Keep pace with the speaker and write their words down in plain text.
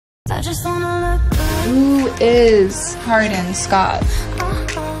Who is Harden Scott?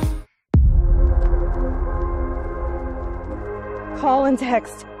 Call and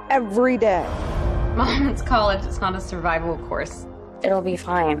text every day. Mom, it's college. It's not a survival course. It'll be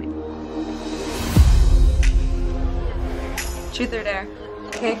fine. Truth or dare?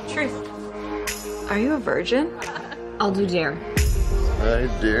 Okay, truth. Are you a virgin? I'll do dare. I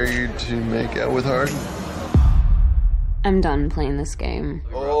dare you to make out with Harden. I'm done playing this game.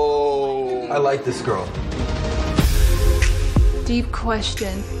 Oh, I like this girl. Deep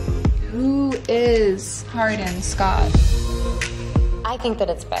question. Who is Harden Scott? I think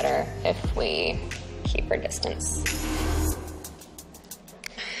that it's better if we keep our distance.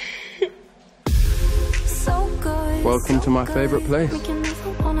 Welcome to my favorite place.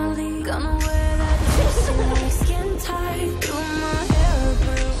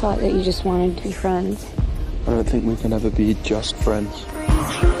 Thought that you just wanted to be friends. I don't think we can ever be just friends.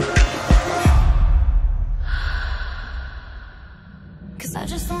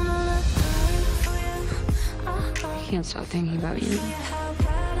 I can't stop thinking about you.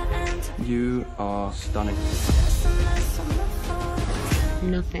 You are stunning.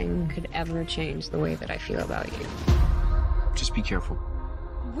 Nothing could ever change the way that I feel about you. Just be careful.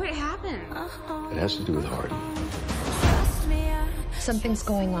 What happened? It has to do with Harden. Something's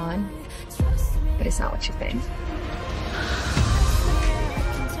going on, but it's not what you think.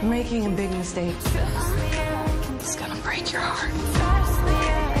 You're making a big mistake. It's gonna break your heart.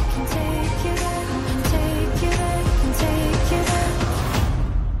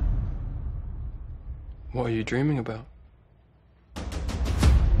 What are you dreaming about?